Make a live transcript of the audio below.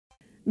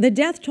The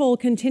death toll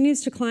continues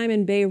to climb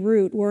in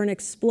Beirut, where an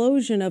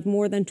explosion of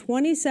more than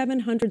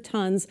 2,700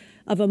 tons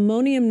of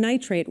ammonium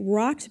nitrate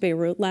rocked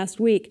Beirut last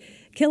week,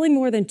 killing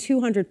more than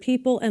 200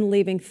 people and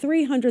leaving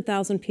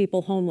 300,000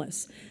 people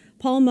homeless.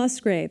 Paul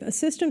Musgrave,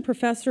 assistant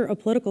professor of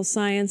political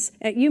science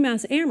at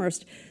UMass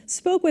Amherst,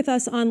 spoke with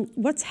us on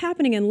what's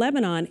happening in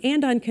Lebanon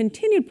and on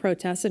continued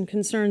protests and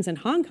concerns in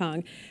Hong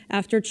Kong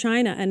after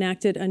China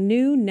enacted a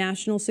new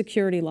national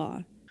security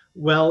law.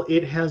 Well,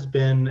 it has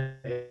been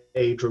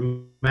a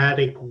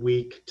dramatic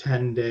week,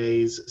 10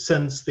 days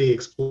since the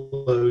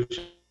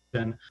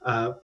explosion.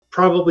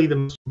 Probably the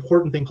most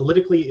important thing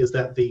politically is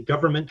that the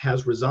government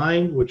has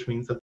resigned, which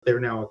means that they're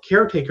now a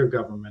caretaker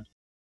government,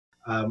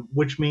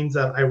 which means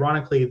that,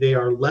 ironically, they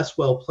are less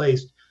well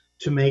placed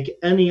to make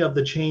any of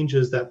the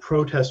changes that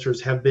protesters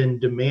have been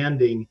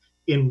demanding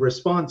in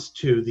response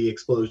to the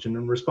explosion,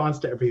 in response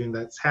to everything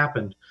that's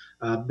happened.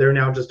 They're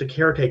now just a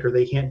caretaker.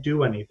 They can't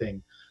do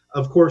anything.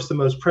 Of course, the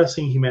most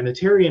pressing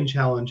humanitarian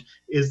challenge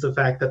is the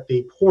fact that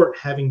the port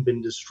having been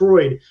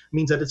destroyed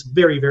means that it's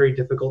very, very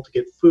difficult to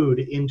get food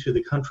into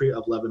the country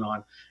of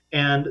Lebanon.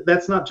 And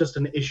that's not just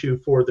an issue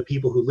for the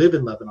people who live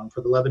in Lebanon,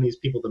 for the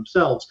Lebanese people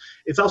themselves.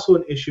 It's also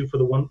an issue for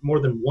the more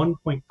than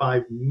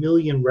 1.5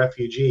 million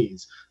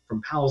refugees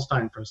from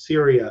Palestine, from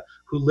Syria,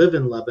 who live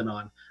in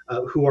Lebanon,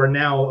 who are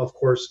now, of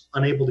course,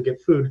 unable to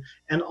get food,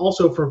 and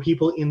also for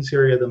people in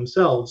Syria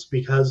themselves,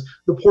 because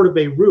the port of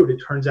Beirut, it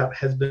turns out,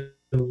 has been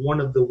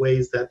one of the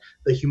ways that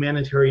the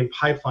humanitarian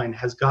pipeline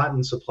has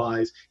gotten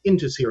supplies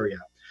into Syria.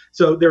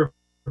 So there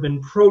have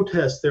been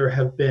protests, there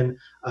have been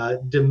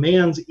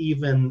demands,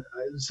 even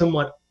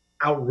somewhat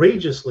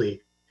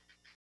outrageously,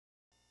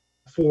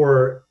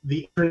 for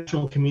the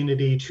international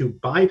community to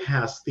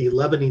bypass the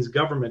Lebanese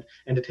government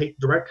and to take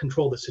direct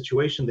control of the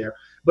situation there.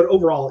 But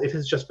overall, it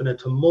has just been a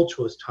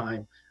tumultuous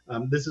time.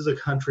 This is a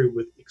country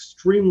with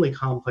extremely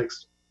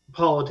complex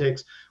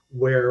politics,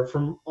 where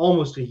from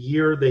almost a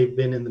year they've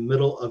been in the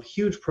middle of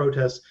huge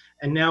protests,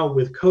 and now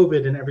with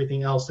COVID and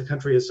everything else, the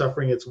country is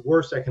suffering its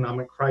worst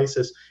economic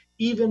crisis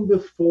even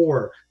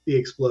before the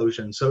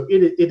explosion. So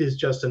it is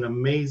just an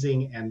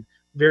amazing and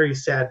very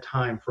sad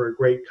time for a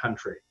great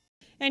country.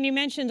 And you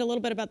mentioned a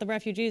little bit about the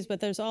refugees, but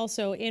there's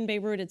also in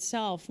Beirut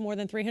itself more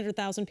than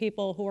 300,000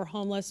 people who are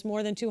homeless,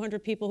 more than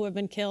 200 people who have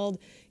been killed,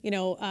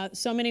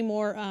 so many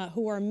more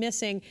who are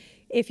missing.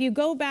 If you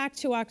go back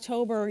to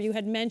October, you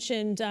had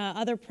mentioned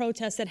other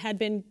protests that had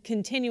been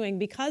continuing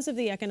because of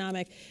the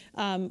economic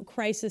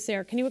crisis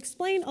there. Can you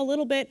explain a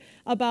little bit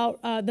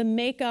about the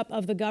makeup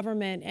of the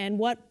government and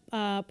what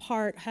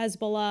part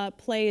Hezbollah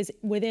plays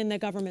within the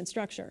government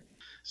structure?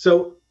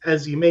 So,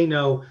 as you may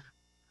know,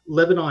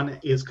 Lebanon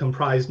is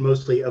comprised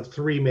mostly of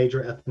three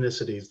major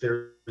ethnicities.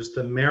 There's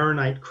the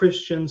Maronite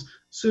Christians,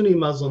 Sunni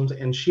Muslims,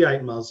 and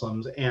Shiite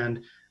Muslims.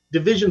 And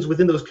divisions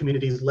within those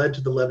communities led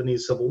to the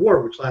Lebanese Civil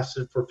War, which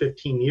lasted for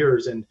 15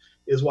 years and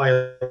is why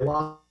a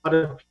lot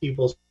of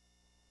people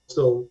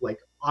still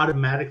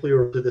automatically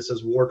refer to this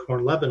as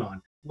war-torn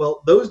Lebanon.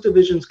 Well, those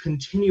divisions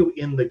continue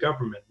in the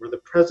government, where the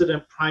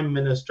president, prime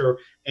minister,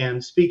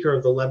 and speaker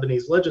of the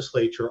Lebanese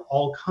legislature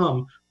all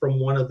come from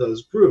one of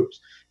those groups.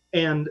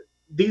 And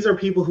these are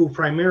people who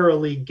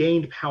primarily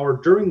gained power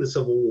during the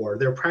Civil War.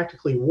 They're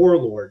practically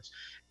warlords.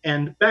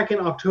 And back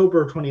in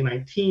October of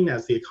 2019,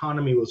 as the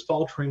economy was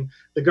faltering,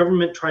 the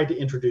government tried to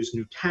introduce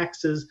new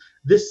taxes.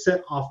 This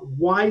set off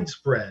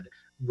widespread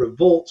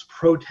revolts,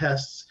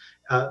 protests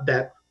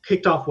that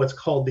kicked off what's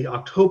called the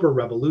October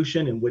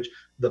Revolution, in which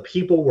the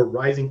people were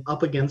rising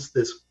up against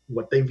this,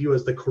 what they view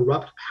as the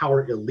corrupt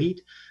power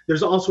elite.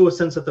 There's also a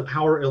sense that the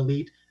power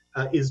elite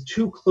is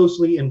too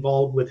closely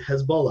involved with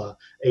Hezbollah,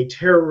 a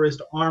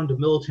terrorist armed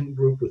militant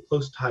group with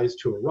close ties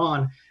to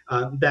Iran,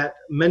 that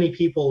many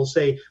people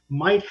say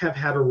might have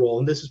had a role,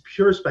 and this is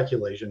pure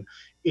speculation,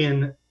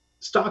 in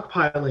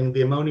stockpiling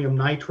the ammonium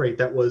nitrate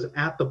that was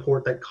at the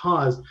port that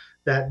caused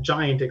that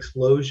giant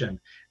explosion.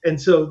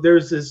 And so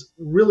there's this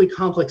really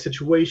complex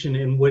situation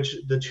in which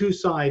the two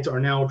sides are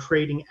now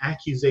trading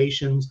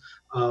accusations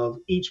of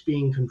each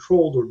being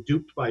controlled or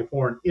duped by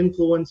foreign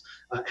influence.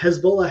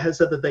 Hezbollah has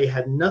said that they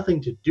had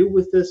nothing to do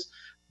with this,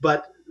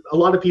 but a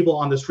lot of people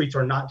on the streets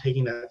are not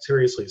taking that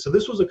seriously. So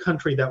this was a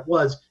country that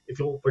was, if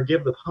you'll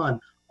forgive the pun,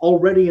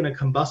 already in a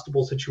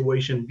combustible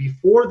situation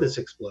before this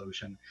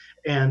explosion.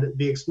 And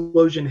the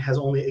explosion has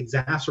only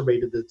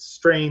exacerbated the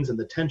strains and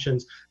the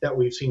tensions that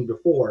we've seen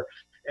before.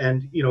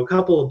 And, a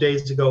couple of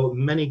days ago,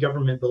 many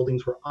government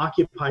buildings were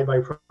occupied by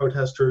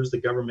protesters.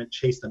 The government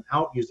chased them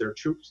out, used their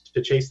troops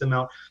to chase them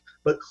out.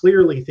 But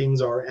clearly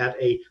things are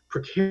at a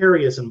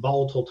precarious and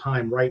volatile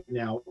time right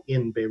now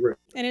in Beirut.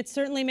 And it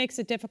certainly makes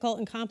it difficult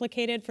and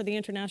complicated for the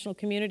international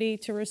community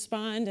to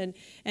respond.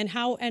 And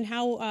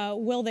how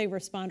will they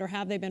respond, or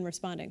have they been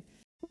responding?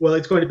 Well,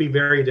 it's going to be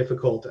very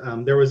difficult.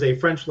 There was a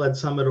French-led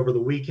summit over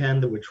the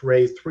weekend which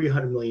raised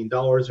 $300 million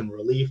in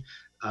relief.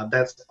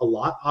 That's a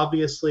lot,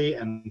 obviously,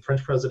 and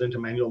French President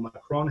Emmanuel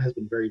Macron has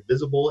been very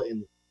visible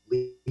in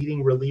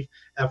leading relief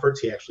efforts.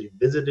 He actually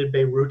visited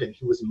Beirut, and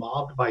he was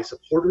mobbed by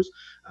supporters.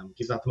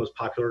 He's not the most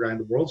popular guy in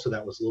the world, so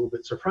that was a little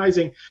bit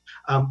surprising.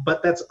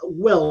 But that's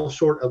well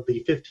short of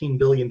the $15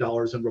 billion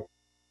in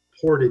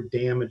reported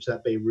damage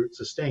that Beirut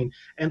sustained.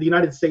 And the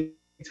United States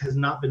has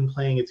not been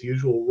playing its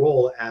usual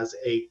role as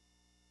a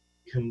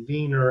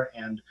convener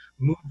and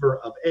mover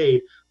of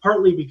aid,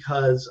 partly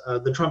because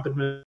the Trump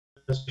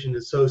administration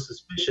is so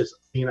suspicious of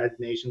the United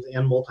Nations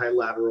and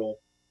multilateral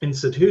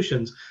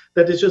institutions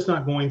that it's just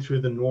not going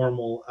through the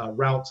normal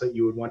routes that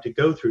you would want to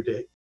go through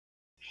to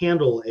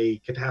handle a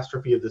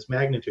catastrophe of this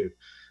magnitude.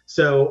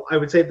 So I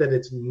would say that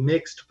it's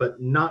mixed, but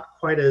not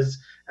quite as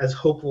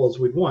hopeful as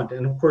we'd want.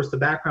 And of course, the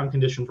background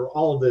condition for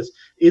all of this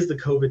is the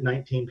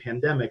COVID-19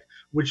 pandemic,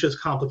 which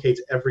just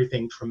complicates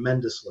everything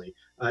tremendously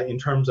in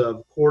terms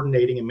of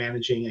coordinating and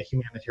managing a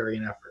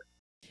humanitarian effort.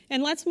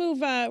 And let's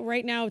move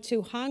right now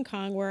to Hong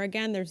Kong, where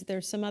again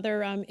there's some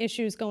other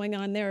issues going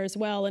on there as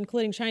well,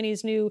 including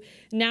Chinese new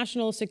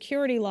national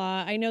security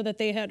law. I know that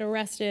they had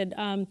arrested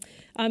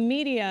a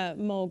media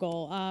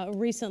mogul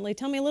recently.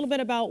 Tell me a little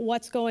bit about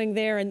what's going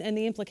there and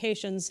the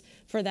implications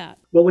for that.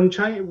 Well, when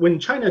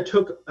China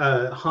took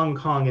Hong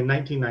Kong in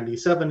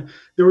 1997,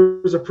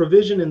 there was a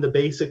provision in the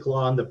Basic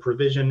Law and the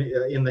provision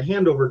in the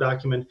handover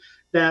document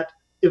that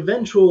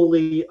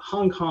eventually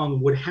Hong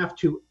Kong would have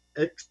to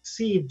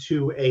accede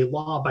to a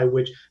law by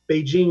which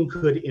Beijing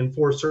could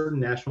enforce certain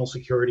national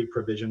security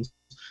provisions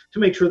to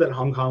make sure that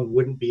Hong Kong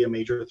wouldn't be a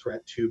major threat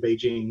to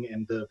Beijing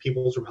and the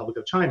People's Republic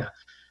of China.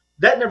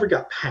 That never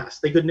got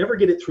passed. They could never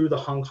get it through the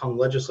Hong Kong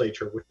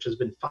legislature, which has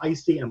been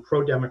feisty and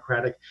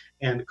pro-democratic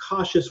and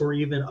cautious or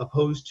even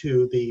opposed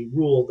to the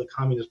rule of the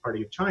Communist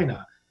Party of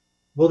China.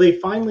 Well, they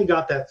finally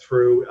got that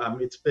through.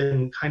 It's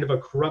been kind of a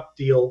corrupt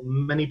deal.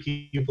 Many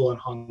people in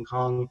Hong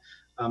Kong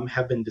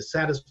have been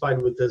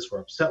dissatisfied with this or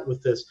upset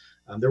with this.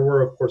 There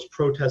were, of course,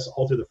 protests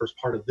all through the first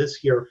part of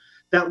this year.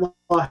 That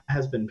law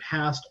has been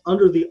passed.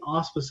 Under the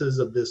auspices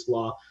of this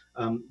law,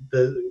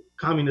 the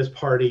Communist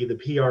Party, the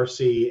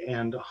PRC,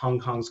 and Hong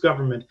Kong's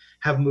government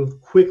have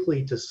moved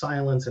quickly to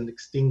silence and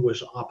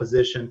extinguish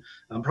opposition.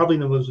 Probably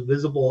the most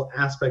visible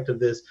aspect of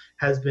this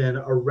has been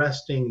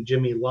arresting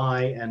Jimmy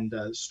Lai and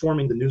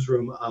storming the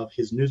newsroom of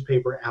his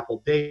newspaper,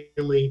 Apple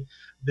Daily.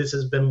 This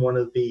has been one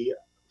of the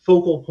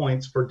focal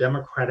points for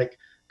democratic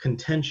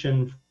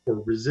contention,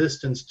 for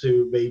resistance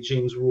to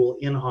Beijing's rule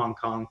in Hong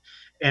Kong.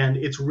 And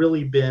it's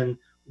really been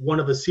one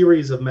of a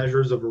series of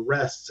measures of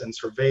arrests and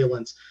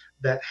surveillance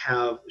that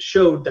have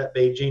showed that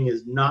Beijing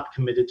is not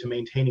committed to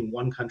maintaining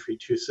one country,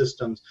 two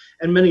systems.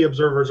 And many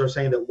observers are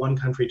saying that one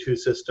country, two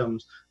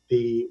systems,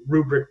 the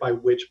rubric by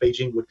which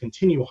Beijing would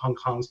continue Hong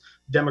Kong's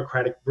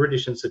democratic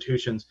British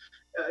institutions,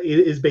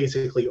 is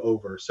basically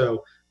over.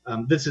 So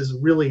this is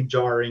really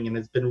jarring, and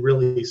it's been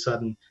really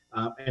sudden.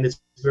 And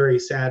it's very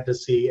sad to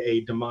see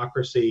a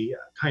democracy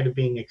kind of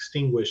being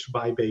extinguished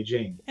by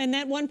Beijing. And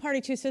that one party,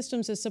 two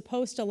systems is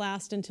supposed to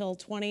last until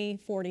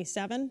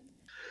 2047?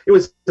 It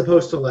was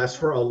supposed to last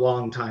for a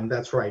long time.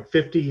 That's right,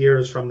 50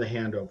 years from the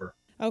handover.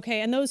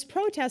 Okay, and those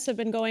protests have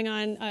been going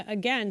on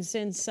again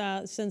since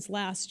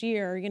last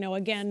year. You know,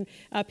 again,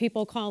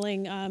 people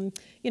calling, on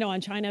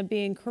China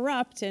being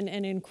corrupt and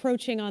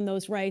encroaching on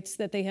those rights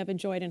that they have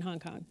enjoyed in Hong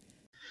Kong.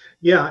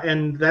 Yeah,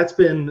 and that's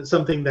been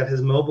something that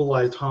has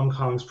mobilized Hong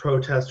Kong's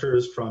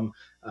protesters from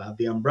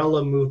the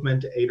umbrella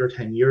movement 8 or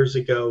 10 years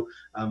ago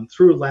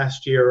through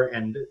last year.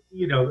 And,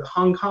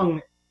 Hong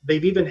Kong,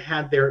 they've even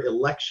had their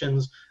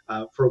elections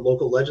for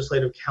local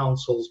legislative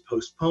councils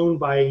postponed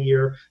by a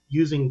year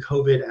using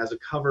COVID as a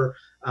cover.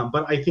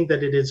 But I think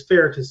that it is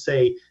fair to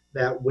say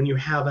that when you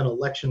have an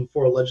election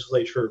for a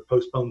legislature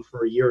postponed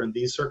for a year in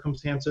these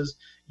circumstances,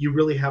 you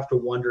really have to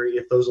wonder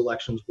if those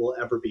elections will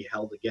ever be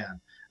held again.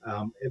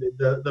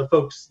 The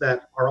folks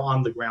that are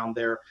on the ground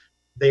there,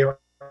 they are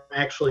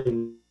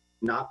actually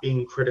not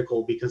being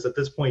critical, because at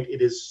this point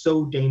it is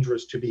so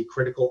dangerous to be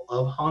critical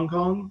of Hong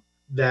Kong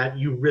that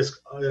you risk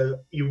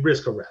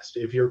arrest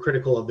if you're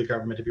critical of the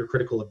government, if you're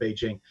critical of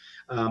Beijing.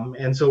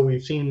 And so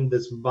we've seen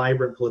this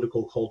vibrant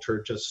political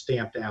culture just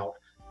stamped out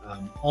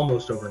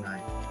almost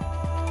overnight.